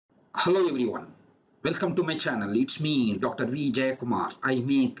Hello everyone, welcome to my channel. It's me, Dr. V. Jayakumar. I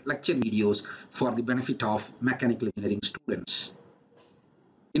make lecture videos for the benefit of mechanical engineering students.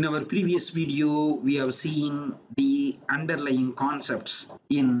 In our previous video, we have seen the underlying concepts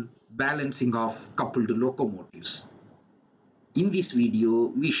in balancing of coupled locomotives. In this video,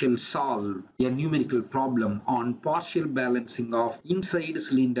 we shall solve a numerical problem on partial balancing of inside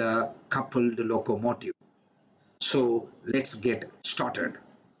cylinder coupled locomotive. So let's get started.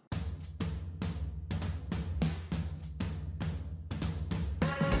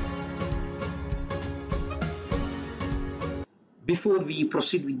 Before we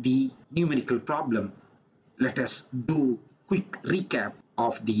proceed with the numerical problem, let us do quick recap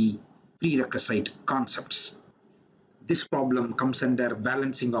of the prerequisite concepts. This problem comes under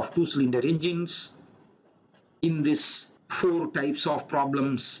balancing of two-cylinder engines. In this four types of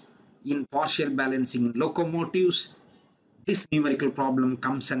problems in partial balancing in locomotives, this numerical problem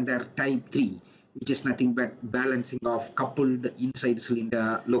comes under type 3, which is nothing but balancing of coupled inside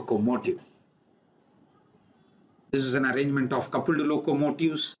cylinder locomotive. This is an arrangement of coupled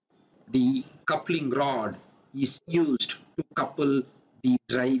locomotives. The coupling rod is used to couple the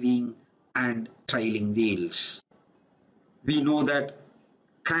driving and trailing wheels. We know that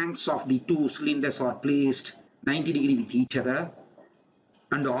cranks of the two cylinders are placed 90 degrees with each other,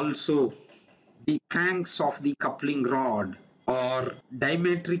 and also the cranks of the coupling rod are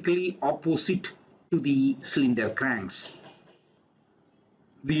diametrically opposite to the cylinder cranks.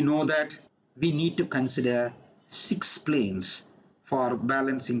 We know that we need to consider 6 planes for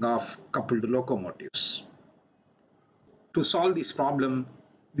balancing of coupled locomotives. To solve this problem,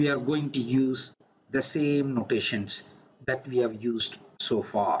 we are going to use the same notations that we have used so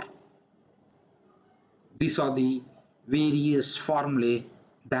far. These are the various formulae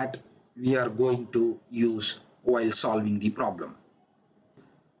that we are going to use while solving the problem.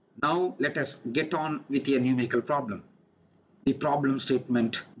 Now let us get on with a numerical problem. The problem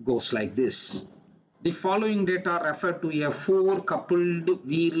statement goes like this. The following data refer to a 4-coupled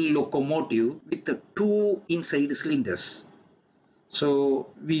wheel locomotive with 2 inside cylinders. So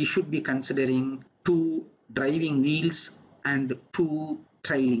we should be considering 2 driving wheels and 2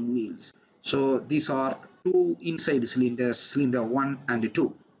 trailing wheels. So these are 2 inside cylinders, cylinder 1 and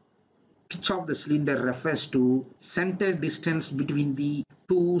 2. Pitch of the cylinder refers to center distance between the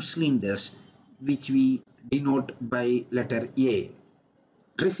 2 cylinders, which we denote by letter A.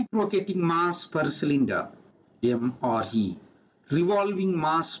 Reciprocating mass per cylinder, MRE. Revolving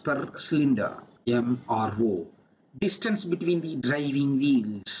mass per cylinder, MRO. Distance between the driving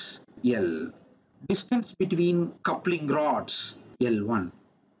wheels, L. Distance between coupling rods, L1.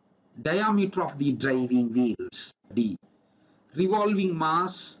 Diameter of the driving wheels, D. Revolving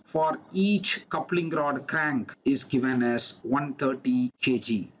mass for each coupling rod crank is given as 130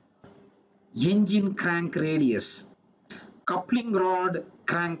 kg. Engine crank radius. Coupling rod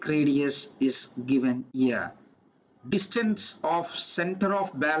crank radius is given here. Distance of center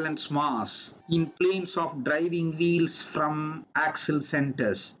of balance mass in planes of driving wheels from axle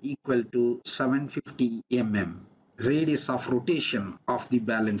centers equal to 750 mm. Radius of rotation of the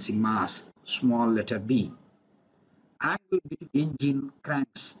balancing mass, small letter b. Angle between engine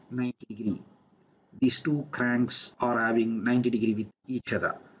cranks 90 degree. These two cranks are having 90 degree with each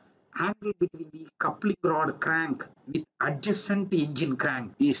other. Angle between the coupling rod crank with adjacent engine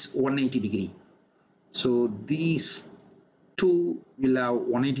crank is 180 degree. So these two will have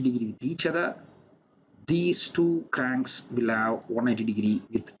 180 degree with each other. These two cranks will have 180 degree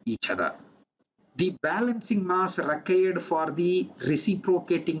with each other. The balancing mass required for the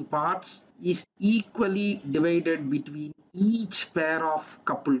reciprocating parts is equally divided between each pair of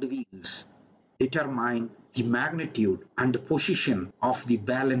coupled wheels. Determine the magnitude and position of the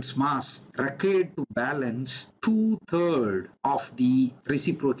balance mass required to balance 2/3 of the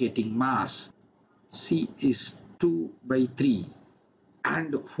reciprocating mass. C is 2/3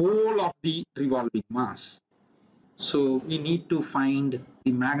 and whole of the revolving mass. So we need to find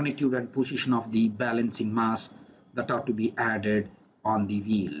the magnitude and position of the balancing mass that are to be added on the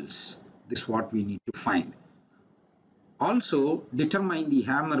wheels. This is what we need to find. Also determine the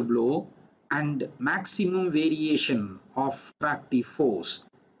hammer blow and maximum variation of tractive force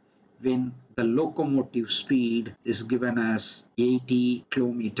when the locomotive speed is given as 80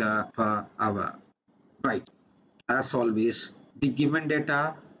 km/h. Right. As always, the given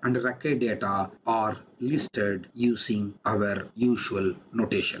data and record data are listed using our usual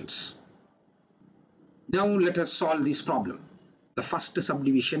notations. Now let us solve this problem. The first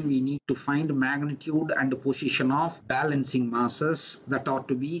subdivision, we need to find magnitude and position of balancing masses that are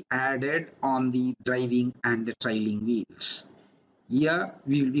to be added on the driving and trailing wheels. Here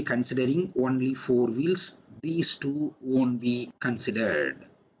we will be considering only 4 wheels. These two won't be considered.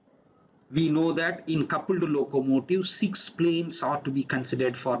 We know that in coupled locomotive, 6 planes are to be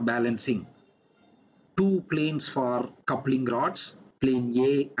considered for balancing. 2 planes for coupling rods, plane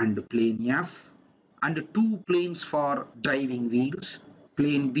A and plane F, and 2 planes for driving wheels,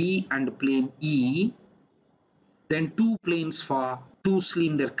 plane B and plane E, then 2 planes for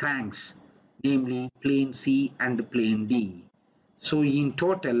 2-cylinder cranks, namely plane C and plane D. So in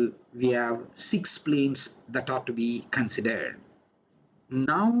total, we have 6 planes that are to be considered.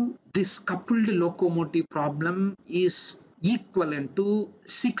 Now, this coupled locomotive problem is equivalent to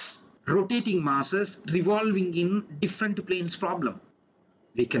 6 rotating masses revolving in different planes problem.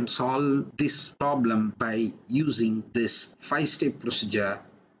 We can solve this problem by using this 5-step procedure.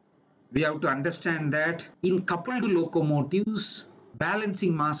 We have to understand that in coupled locomotives,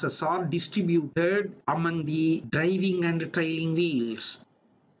 balancing masses are distributed among the driving and trailing wheels.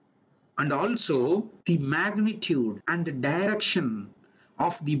 And also the magnitude and direction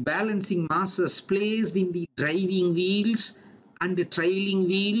of the balancing masses placed in the driving wheels and the trailing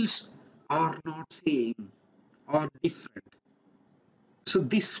wheels are not same or different. So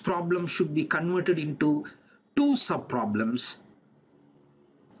this problem should be converted into 2 sub-problems.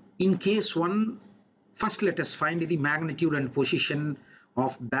 In case 1, first let us find the magnitude and position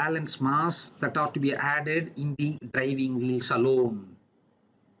of balance mass that are to be added in the driving wheels alone.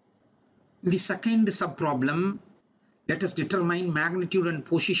 In the second sub-problem, let us determine magnitude and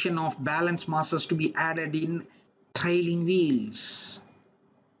position of balance masses to be added in trailing wheels.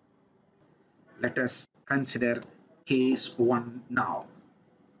 Let us consider case 1 now.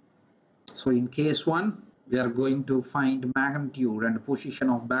 So in case 1, we are going to find magnitude and position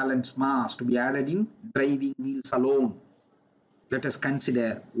of balance mass to be added in driving wheels alone. Let us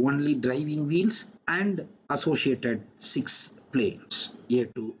consider only driving wheels and associated 6 planes A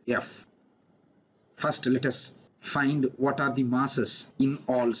to F. First, let us find what are the masses in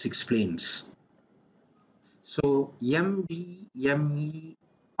all 6 planes. So MB, ME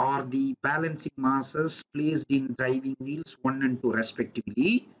are the balancing masses placed in driving wheels 1 and 2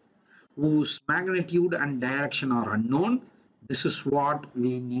 respectively, whose magnitude and direction are unknown. This is what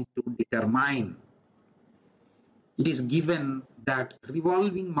we need to determine. It is given that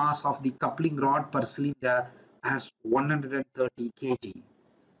revolving mass of the coupling rod per cylinder has 130 kg.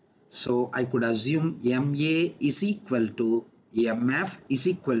 So I could assume MA is equal to MF is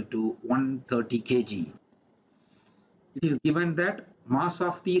equal to 130 kg. It is given that mass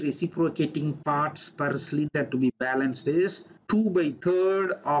of the reciprocating parts per cylinder to be balanced is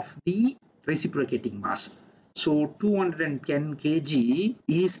 2/3 of the reciprocating mass. So 210 kg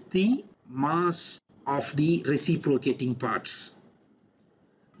is the mass of the reciprocating parts.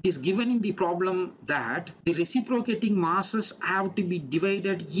 It is given in the problem that the reciprocating masses have to be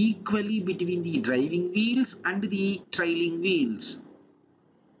divided equally between the driving wheels and the trailing wheels.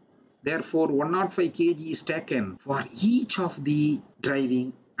 Therefore, 105 kg is taken for each of the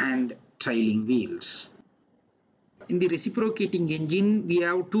driving and trailing wheels. In the reciprocating engine, we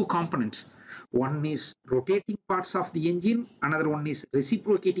have 2 components. One is rotating parts of the engine, another one is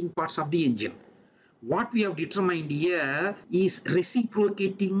reciprocating parts of the engine. What we have determined here is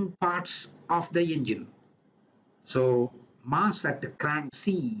reciprocating parts of the engine. So mass at crank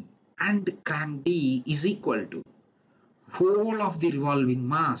C and crank D is equal to whole of the revolving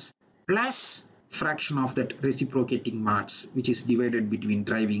mass plus fraction of that reciprocating mass, which is divided between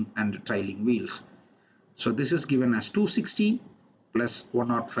driving and trailing wheels. So this is given as 260 plus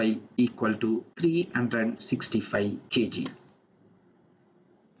 105 equal to 365 kg.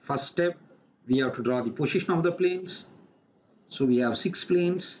 First step, we have to draw the position of the planes. So we have 6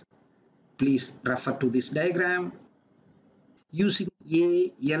 planes. Please refer to this diagram. Using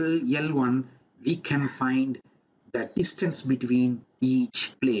A, L, L1, we can find the distance between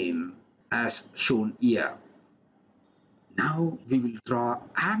each plane as shown here. Now we will draw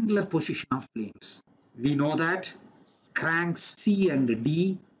angular position of planes. We know that cranks C and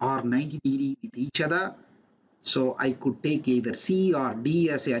D are 90 degree with each other. So I could take either C or D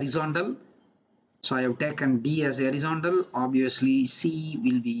as a horizontal. So I have taken D as a horizontal. Obviously C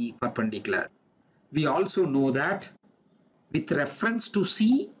will be perpendicular. We also know that with reference to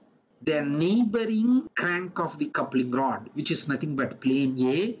C, the neighboring crank of the coupling rod, which is nothing but plane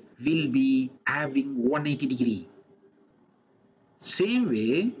A, will be having 180 degree. Same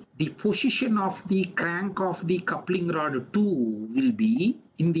way, the position of the crank of the coupling rod 2 will be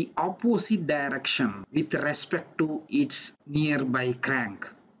in the opposite direction with respect to its nearby crank.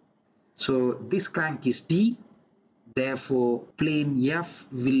 So this crank is D, therefore plane F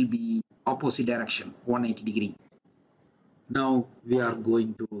will be opposite direction, 180 degree. Now we are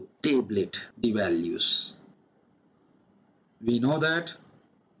going to tabulate the values. We know that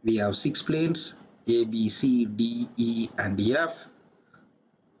we have 6 planes A, B, C, D, E and F.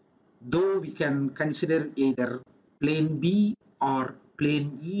 Though we can consider either plane B or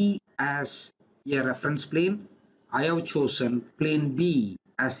plane E as a reference plane, I have chosen plane B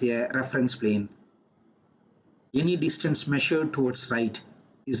as a reference plane. Any distance measured towards right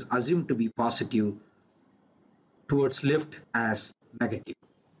is assumed to be positive, towards left as negative.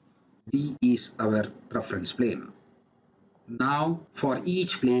 B is our reference plane. Now for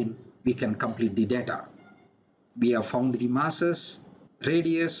each plane we can complete the data. We have found the masses,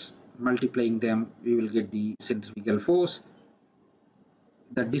 radius, multiplying them we will get the centrifugal force.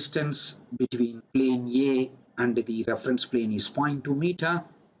 The distance between plane A and the reference plane is 0.2 meter.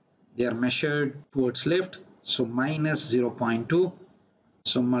 They are measured towards left, so minus 0.2.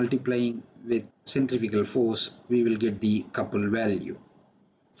 So multiplying with centrifugal force, we will get the couple value.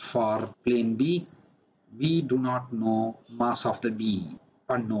 For plane B, we do not know mass of the B,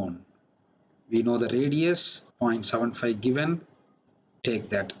 unknown. We know the radius, 0.75 given.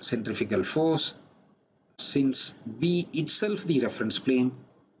 Take that centrifugal force. Since B itself the reference plane,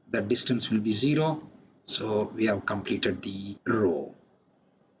 the distance will be 0. So we have completed the row.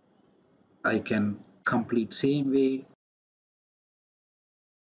 I can complete same way.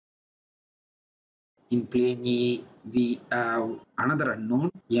 In plane E, we have another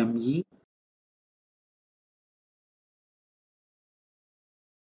unknown, ME.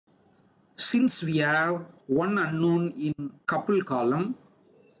 Since we have one unknown in couple column,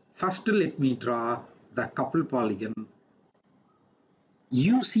 first let me draw the couple polygon.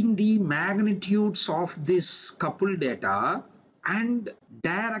 Using the magnitudes of this couple data and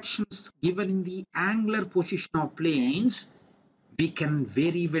directions given in the angular position of planes, we can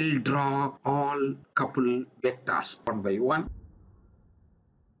very well draw all couple vectors one by one.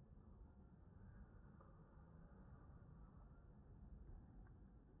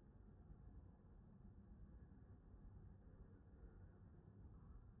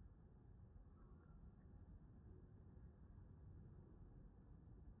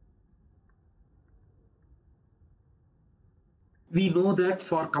 We know that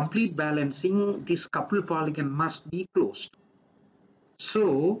for complete balancing, this couple polygon must be closed.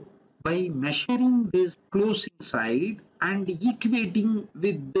 So, by measuring this closing side and equating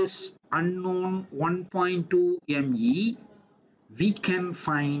with this unknown 1.2 ME, we can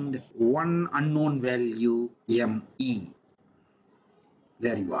find one unknown value ME.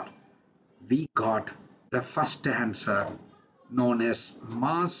 There you are. We got the first answer, known as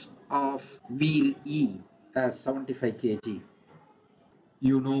mass of wheel E as 75 kg.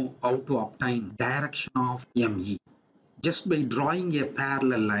 You know how to obtain direction of ME. Just by drawing a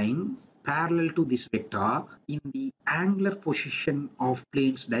parallel line parallel to this vector in the angular position of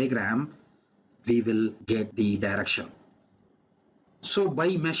plane's diagram, we will get the direction. So by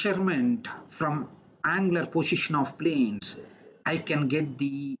measurement from angular position of planes, I can get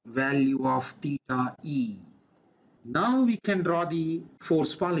the value of theta E. Now we can draw the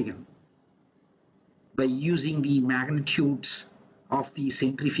force polygon by using the magnitudes of the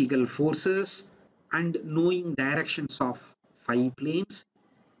centrifugal forces and knowing directions of 5 planes.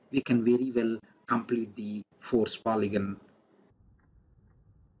 We can very well complete the force polygon.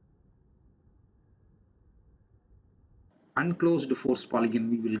 Unclosed force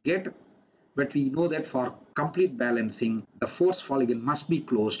polygon we will get, but we know that for complete balancing, the force polygon must be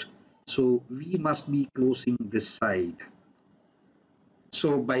closed. So we must be closing this side.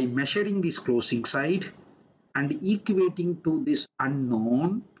 So by measuring this closing side and equating to this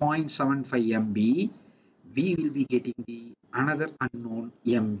unknown 0.75 MB, we will be getting the another unknown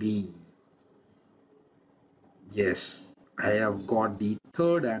MB. Yes, I have got the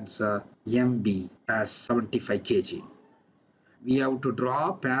third answer, MB as 75 kg. We have to draw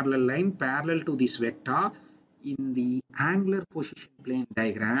a parallel line parallel to this vector in the angular position plane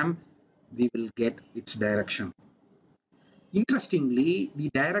diagram. We will get its direction. Interestingly, the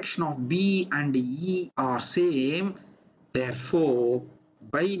direction of B and E are same. Therefore,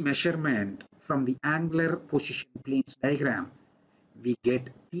 by measurement from the angular position planes diagram, we get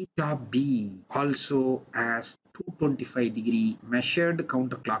theta B also as 225-degree measured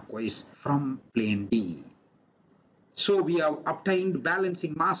counterclockwise from plane D. So we have obtained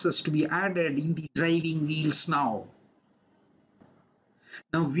balancing masses to be added in the driving wheels now.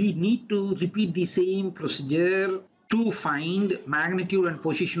 Now we need to repeat the same procedure to find magnitude and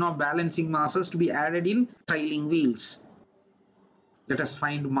position of balancing masses to be added in trailing wheels. Let us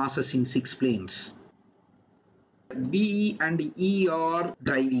find masses in 6 planes. B and E are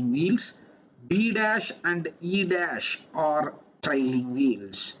driving wheels. B dash and E dash are trailing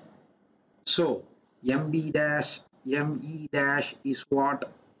wheels. So MB dash, ME dash is what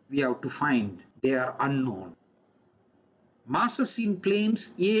we have to find. They are unknown. Masses in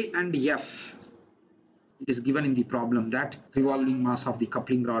planes A and F. It is given in the problem that revolving mass of the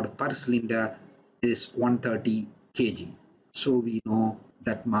coupling rod per cylinder is 130 kg. So we know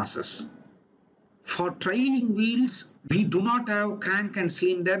that masses. For trailing wheels, we do not have crank and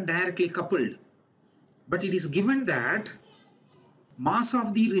cylinder directly coupled. But it is given that mass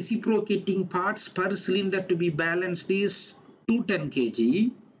of the reciprocating parts per cylinder to be balanced is 210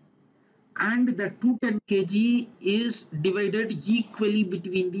 kg, and the 210 kg is divided equally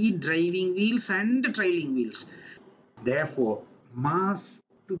between the driving wheels and the trailing wheels. Therefore, mass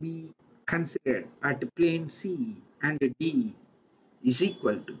to be considered at plane C and D is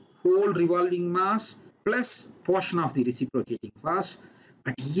equal to whole revolving mass plus portion of the reciprocating mass.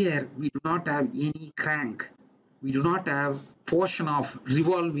 But here we do not have any crank. We do not have portion of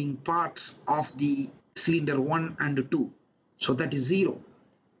revolving parts of the cylinder 1 and 2. So that is 0.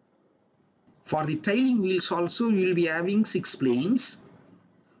 For the trailing wheels also we will be having 6 planes.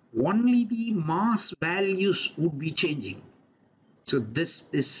 Only the mass values would be changing. So this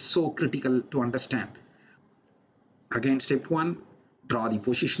is so critical to understand. Again, step 1, draw the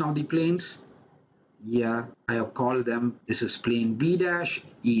position of the planes. Here I have called them, this is plane B dash,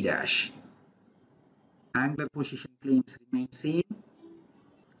 E dash. Angular position planes remain same.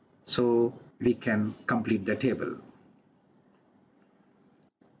 So we can complete the table.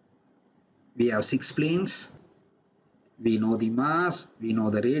 We have 6 planes. We know the mass, we know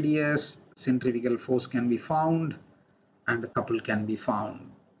the radius, centrifugal force can be found, and the couple can be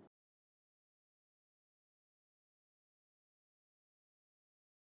found.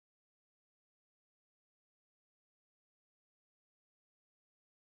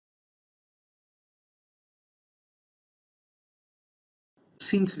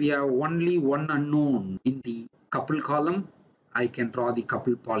 Since we have only one unknown in the couple column, I can draw the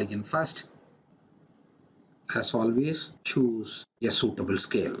couple polygon first. As always, choose a suitable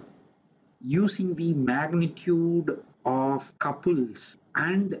scale. Using the magnitude of couples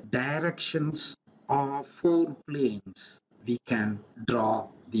and directions of 4 planes, we can draw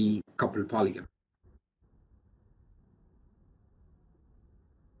the couple polygon.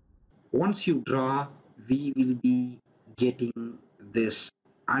 Once you draw, we will be getting this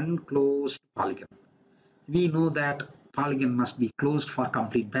unclosed polygon. We know that polygon must be closed for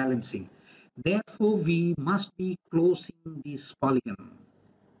complete balancing. Therefore, we must be closing this polygon.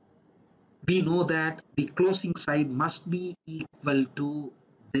 We know that the closing side must be equal to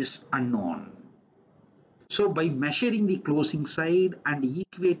this unknown. So by measuring the closing side and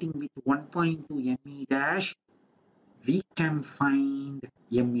equating with 1.2 ME dash, we can find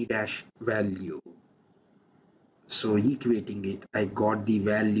ME dash value. So equating it, I got the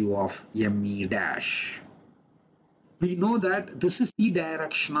value of ME dash. We know that this is the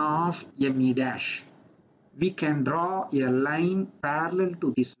direction of ME dash. We can draw a line parallel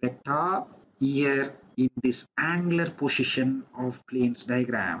to this vector here in this angular position of planes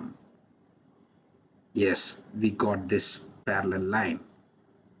diagram. Yes, we got this parallel line.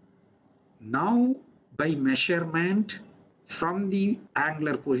 Now by measurement from the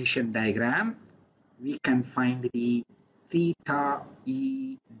angular position diagram, we can find the theta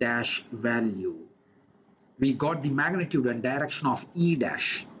E dash value. We got the magnitude and direction of E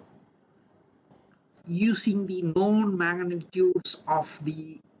dash. Using the known magnitudes of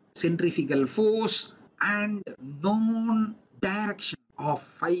the centrifugal force and known direction of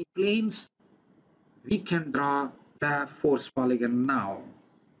 5 planes, we can draw the force polygon now.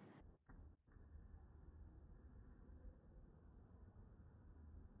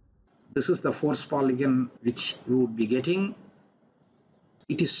 This is the force polygon which we would be getting.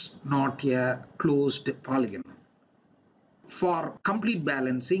 It is not a closed polygon. For complete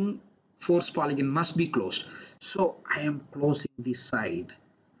balancing, force polygon must be closed. So I am closing this side.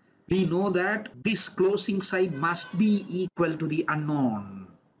 We know that this closing side must be equal to the unknown.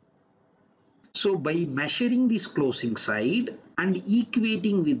 So by measuring this closing side and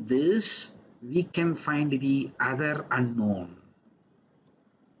equating with this, we can find the other unknown.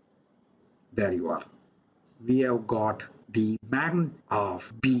 There you are. We have got the magnitude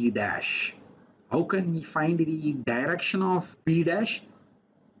of B dash. How can we find the direction of B dash?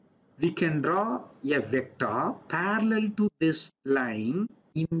 We can draw a vector parallel to this line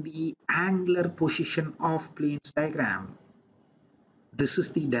in the angular position of planes diagram. This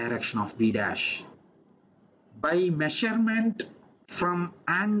is the direction of B dash. By measurement from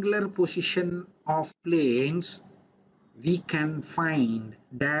angular position of planes, we can find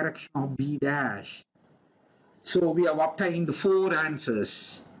direction of B dash. So we have obtained four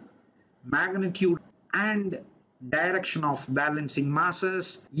answers: magnitude and direction of balancing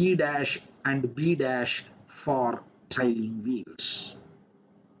masses E dash and B dash for trailing wheels.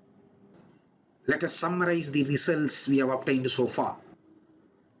 Let us summarize the results we have obtained so far.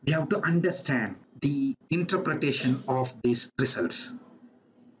 We have to understand the interpretation of these results.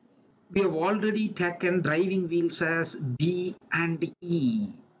 We have already taken driving wheels as B and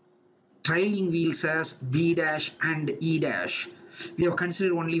E, trailing wheels as B dash and E dash. We have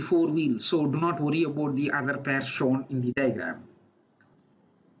considered only four wheels, so do not worry about the other pairs shown in the diagram.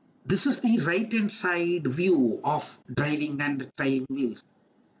 This is the right hand side view of driving and trailing wheels.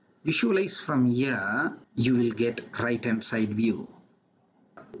 Visualize from here, you will get right hand side view.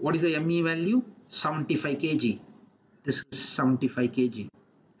 What is the ME value? 75 kg. This is 75 kg.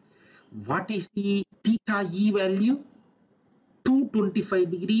 What is the theta E value? 225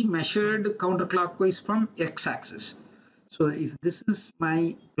 degree measured counterclockwise from x-axis. So if this is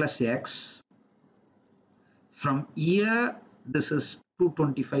my plus x, from here this is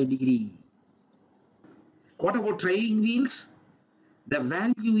 225 degree. What about trailing wheels? The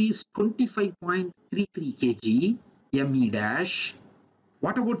value is 25.33 kg ME dash.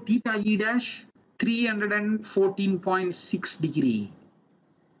 What about theta E dash? 314.6 degree.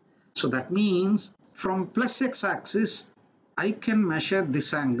 So that means from plus x-axis, I can measure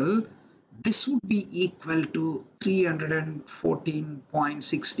this angle. This would be equal to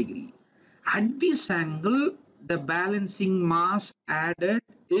 314.6 degree. At this angle, the balancing mass added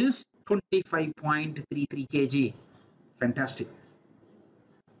is 25.33 kg. Fantastic.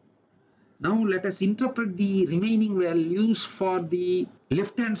 Now let us interpret the remaining values for the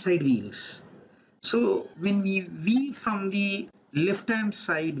left-hand side wheels. So when we view from the left-hand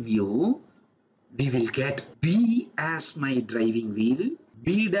side view, we will get B as my driving wheel,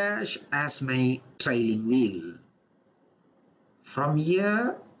 B dash as my trailing wheel. From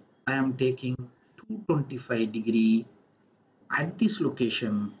here, I am taking 225 degree. At this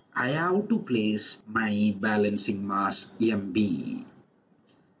location, I have to place my balancing mass MB.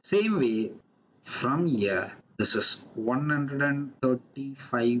 Same way, from here, this is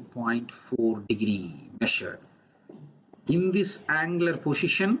 135.4 degree measured. In this angular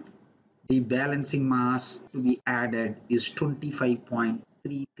position, the balancing mass to be added is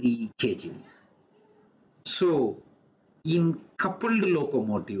 25.33 kg. So, in coupled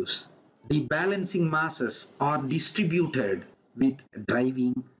locomotives, the balancing masses are distributed with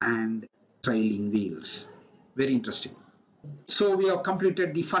driving and trailing wheels. Very interesting. So, we have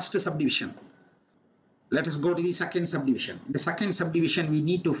completed the first subdivision. Let us go to the second subdivision. In the second subdivision, we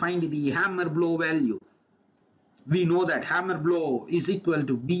need to find the hammer blow value. We know that hammer blow is equal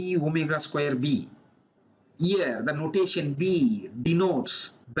to B omega square B. Here, the notation B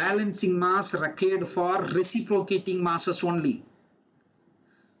denotes balancing mass required for reciprocating masses only.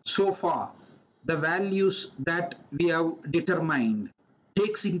 So far, the values that we have determined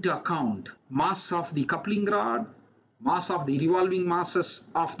takes into account mass of the coupling rod, mass of the revolving masses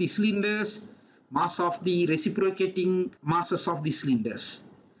of the cylinders, mass of the reciprocating masses of the cylinders.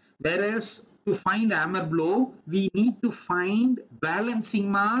 Whereas to find hammer blow, we need to find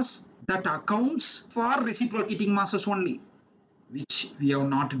balancing mass that accounts for reciprocating masses only, which we have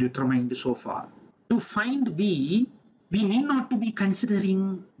not determined so far. To find B, we need not to be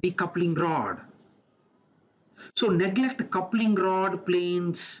considering the coupling rod. So neglect coupling rod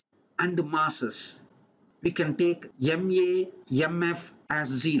planes and masses. We can take MA, MF as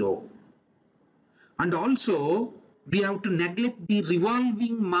 0. And also, we have to neglect the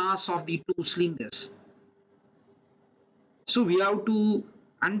revolving mass of the two cylinders. So we have to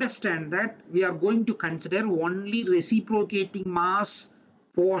understand that we are going to consider only reciprocating mass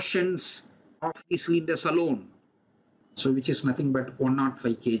portions of the cylinders alone. So which is nothing but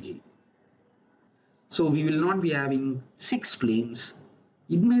 105 kg. So we will not be having 6 planes,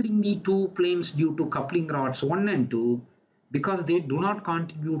 ignoring the 2 planes due to coupling rods 1 and 2, because they do not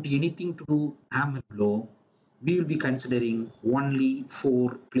contribute anything to hammer blow. We will be considering only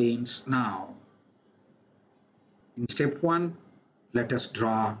 4 planes now. In step 1, let us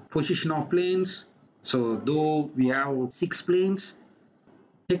draw position of planes. So though we have 6 planes,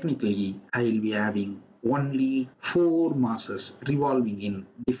 technically I will be having only 4 masses revolving in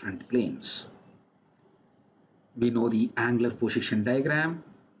different planes. We know the angular position diagram.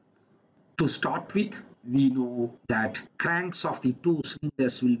 To start with, we know that cranks of the 2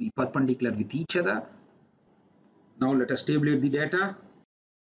 cylinders will be perpendicular with each other. Now let us tabulate the data.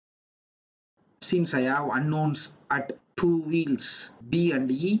 Since I have unknowns at 2 wheels B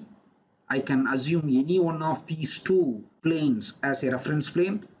and E, I can assume any one of these 2 planes as a reference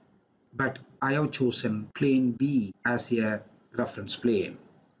plane, but I have chosen plane B as a reference plane.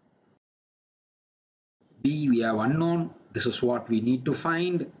 B we have unknown. This is what we need to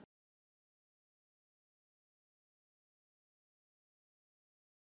find.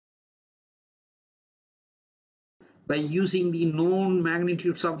 By using the known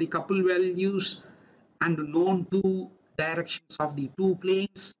magnitudes of the couple values and known two directions of the two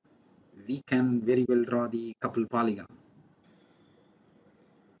planes, we can very well draw the couple polygon.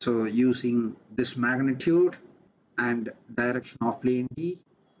 So using this magnitude and direction of plane D,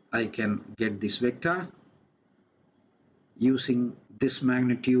 I can get this vector. Using this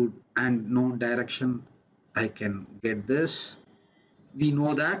magnitude and known direction, I can get this. We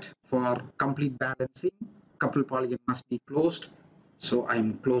know that for complete balancing, couple polygon must be closed. So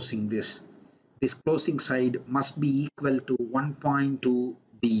I'm closing this. This closing side must be equal to 1.2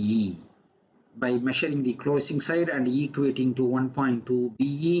 BE. By measuring the closing side and equating to 1.2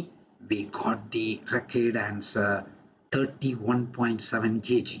 BE, we got the required answer 31.7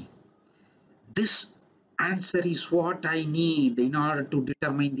 kg. This answer is what I need in order to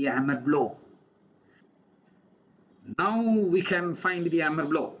determine the hammer blow. Now we can find the hammer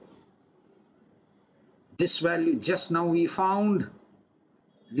blow. This value just now we found.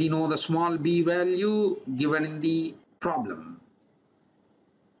 We know the small b value given in the problem.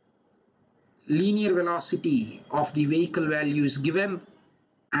 Linear velocity of the vehicle value is given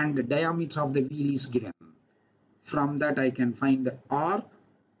and the diameter of the wheel is given. From that I can find R.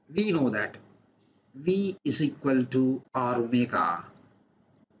 We know that V is equal to R omega.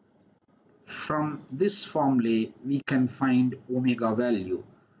 From this formula we can find omega value.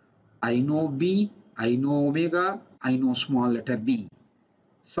 I know B, I know omega, I know small letter b.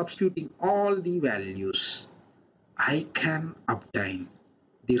 Substituting all the values, I can obtain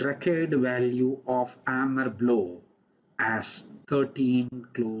the required value of hammer blow as 13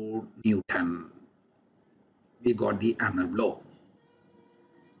 kilonewton. We got the hammer blow.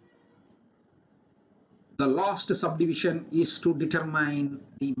 The last subdivision is to determine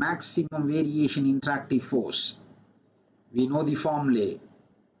the maximum variation in tractive force. We know the formula.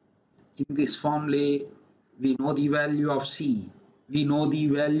 In this formula, we know the value of C. We know the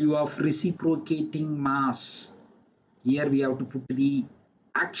value of reciprocating mass. Here we have to put the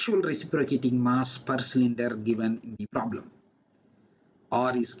actual reciprocating mass per cylinder given in the problem.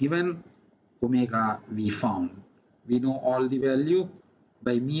 R is given, omega we found. We know all the value.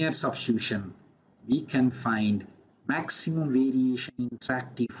 By mere substitution, we can find maximum variation in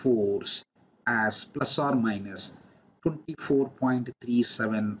tractive force as plus or minus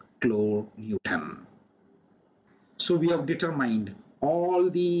 24.37 kilonewton. So we have determined all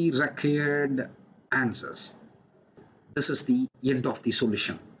the required answers. This is the end of the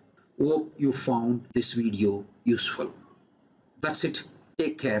solution. Hope you found this video useful. That's it.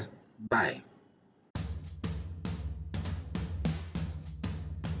 Take care. Bye.